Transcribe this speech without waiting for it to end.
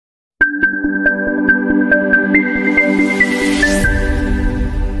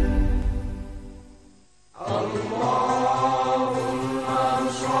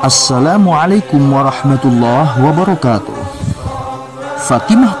Assalamualaikum warahmatullahi wabarakatuh.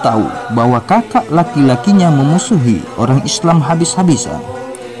 Fatimah tahu bahwa kakak laki-lakinya memusuhi orang Islam habis-habisan.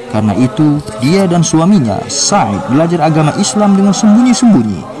 Karena itu, dia dan suaminya, Sa'id, belajar agama Islam dengan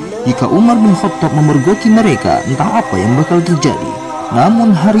sembunyi-sembunyi. Jika Umar bin Khattab memergoki mereka, entah apa yang bakal terjadi. Namun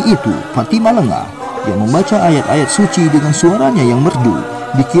hari itu, Fatimah lengah. Dia membaca ayat-ayat suci dengan suaranya yang merdu.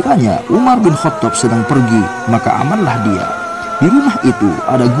 Dikiranya Umar bin Khattab sedang pergi, maka amanlah dia. Di rumah itu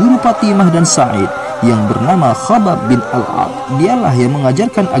ada guru Fatimah dan Sa'id yang bernama Khattab bin Al-Ad. Dialah yang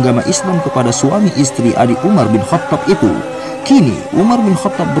mengajarkan agama Islam kepada suami istri adik Umar bin Khattab itu. Kini Umar bin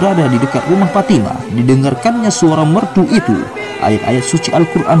Khattab berada di dekat rumah Fatimah. Didengarkannya suara merdu itu. Ayat-ayat suci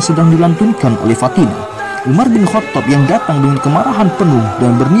Al-Quran sedang dilantunkan oleh Fatimah. Umar bin Khattab yang datang dengan kemarahan penuh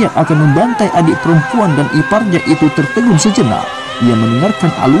dan berniat akan membantai adik perempuan dan iparnya itu tertegun sejenak. Ia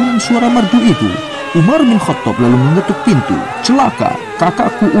mendengarkan alunan suara merdu itu. Umar bin Khattab lalu mengetuk pintu. Celaka,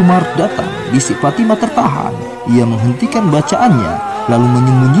 kakakku Umar datang. Bisik Fatimah tertahan. Ia menghentikan bacaannya, lalu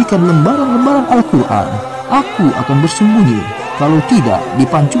menyembunyikan lembaran-lembaran Al-Quran. Aku akan bersembunyi, kalau tidak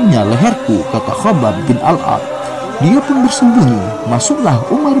dipancungnya leherku, kata Khattab bin Al-Ad. Dia pun bersembunyi. Masuklah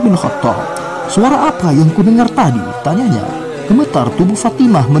Umar bin Khattab. Suara apa yang kudengar tadi? Tanyanya. Gemetar tubuh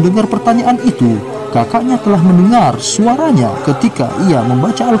Fatimah mendengar pertanyaan itu. Kakaknya telah mendengar suaranya ketika ia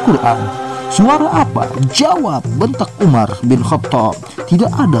membaca Al-Quran. Suara apa? Jawab, bentak Umar bin Khattab. Tidak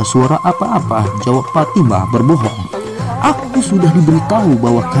ada suara apa-apa, jawab Fatimah berbohong. Aku sudah diberitahu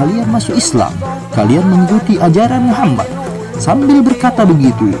bahwa kalian masuk Islam. Kalian mengikuti ajaran Muhammad. Sambil berkata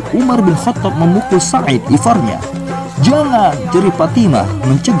begitu, Umar bin Khattab memukul Sa'id iparnya. Jangan, jeri Fatimah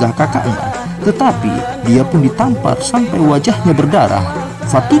mencegah kakaknya. Tetapi dia pun ditampar sampai wajahnya berdarah.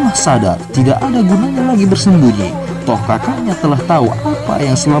 Fatimah sadar tidak ada gunanya lagi bersembunyi. Toh kakaknya telah tahu apa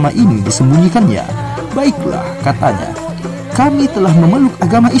yang selama ini disembunyikannya. Baiklah, katanya, kami telah memeluk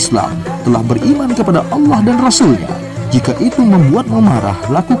agama Islam, telah beriman kepada Allah dan Rasulnya. Jika itu membuatmu marah,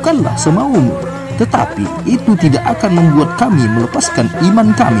 lakukanlah semaumu. Tetapi itu tidak akan membuat kami melepaskan iman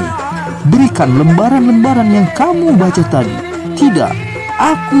kami. Berikan lembaran-lembaran yang kamu baca tadi. Tidak,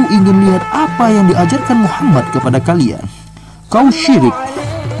 aku ingin lihat apa yang diajarkan Muhammad kepada kalian. Kau syirik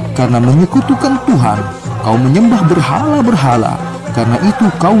karena menyekutukan Tuhan. Kau menyembah berhala-berhala, karena itu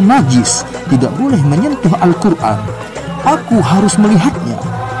kau najis, tidak boleh menyentuh Al-Quran. Aku harus melihatnya.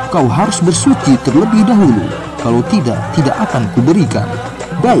 Kau harus bersuci terlebih dahulu, kalau tidak akan kuberikan.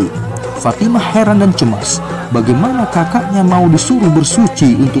 Baik, Fatimah heran dan cemas. Bagaimana kakaknya mau disuruh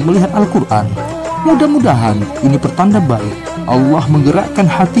bersuci untuk melihat Al-Quran? Mudah-mudahan ini pertanda baik. Allah menggerakkan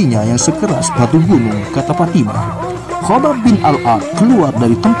hatinya yang sekeras batu gunung, kata Fatimah. Khattab bin Al-Ad keluar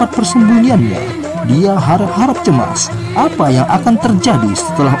dari tempat persembunyiannya. Dia harap-harap cemas apa yang akan terjadi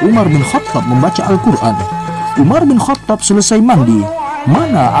setelah Umar bin Khattab membaca Al-Quran. Umar bin Khattab selesai mandi.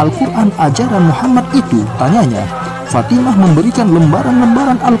 Mana Al-Quran ajaran Muhammad itu? Tanyanya. Fatimah memberikan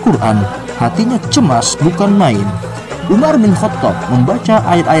lembaran-lembaran Al-Quran. Hatinya cemas bukan main. Umar bin Khattab membaca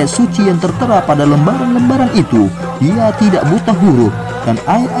ayat-ayat suci yang tertera pada lembaran-lembaran itu. Dia tidak buta huruf dan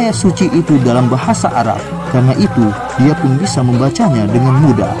ayat-ayat suci itu dalam bahasa Arab. Karena itu dia pun bisa membacanya dengan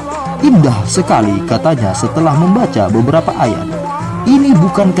mudah. Indah sekali, katanya setelah membaca beberapa ayat. Ini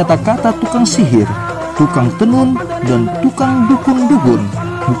bukan kata-kata tukang sihir, tukang tenun, dan tukang dukun-dukun.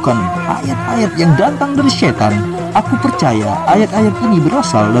 Bukan ayat-ayat yang datang dari setan. Aku percaya ayat-ayat ini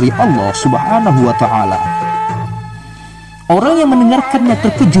berasal dari Allah Subhanahu wa Ta'ala. Orang yang mendengarkannya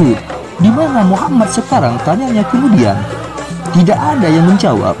terkejut. Di mana Muhammad sekarang? Tanyanya kemudian. Tidak ada yang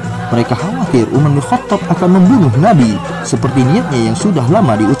menjawab. Mereka khawatir Umar bin Khattab akan membunuh Nabi seperti niatnya yang sudah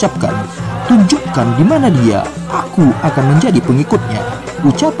lama diucapkan. Tunjukkan di mana dia, aku akan menjadi pengikutnya.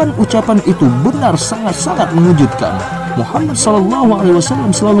 Ucapan-ucapan itu benar sangat-sangat mengejutkan. Muhammad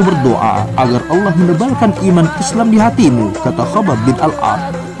SAW selalu berdoa agar Allah menebalkan iman Islam di hatimu, kata Khattab bin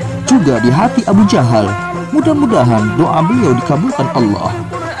Al-Ad. Juga di hati Abu Jahal. Mudah-mudahan doa beliau dikabulkan Allah.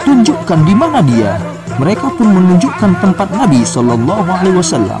 Tunjukkan di mana dia. Mereka pun menunjukkan tempat Nabi SAW.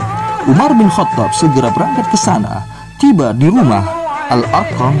 Umar bin Khattab segera berangkat ke sana. Tiba di rumah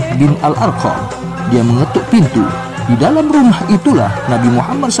Al-Arqam bin Al-Arqam. Dia mengetuk pintu. Di dalam rumah itulah Nabi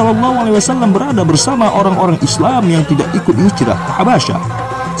Muhammad SAW berada bersama orang-orang Islam yang tidak ikut hijrah ke Habasyah.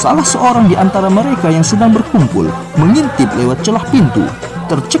 Salah seorang di antara mereka yang sedang berkumpul mengintip lewat celah pintu.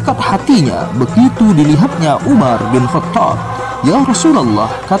 Tercekat hatinya begitu dilihatnya Umar bin Khattab. Ya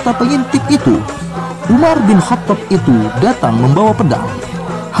Rasulullah, kata pengintip itu. Umar bin Khattab itu datang membawa pedang.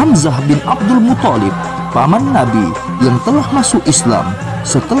 Hamzah bin Abdul Muthalib, paman Nabi yang telah masuk Islam,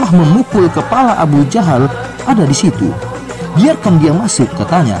 setelah memukul kepala Abu Jahal, ada di situ. Biarkan dia masuk,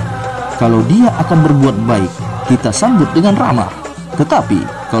 katanya. Kalau dia akan berbuat baik, kita sambut dengan ramah.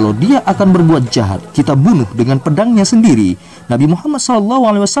 Tetapi Kalau dia akan berbuat jahat, kita bunuh dengan pedangnya sendiri. Nabi Muhammad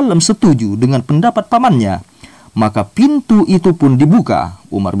SAW setuju dengan pendapat pamannya. Maka pintu itu pun dibuka.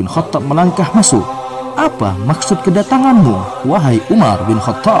 Umar bin Khattab melangkah masuk. Apa maksud kedatanganmu, wahai Umar bin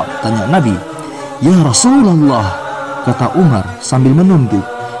Khattab? Tanya Nabi. Ya Rasulullah, kata Umar sambil menunduk.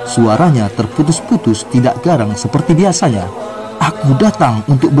 Suaranya terputus-putus, tidak garang seperti biasanya. Aku datang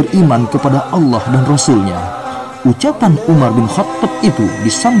untuk beriman kepada Allah dan Rasulnya. Ucapan Umar bin Khattab itu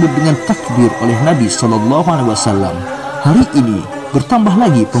disambut dengan takbir oleh Nabi SAW. Hari ini bertambah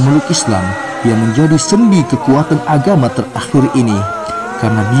lagi pemeluk Islam yang menjadi sendi kekuatan agama terakhir ini,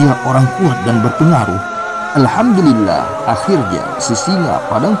 karena dia orang kuat dan berpengaruh. Alhamdulillah, akhirnya si Singa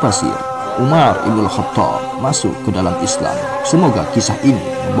Padang Pasir, Umar ibn Khattab, masuk ke dalam Islam. Semoga kisah ini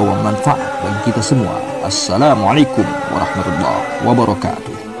membawa manfaat bagi kita semua. Assalamualaikum warahmatullahi wabarakatuh.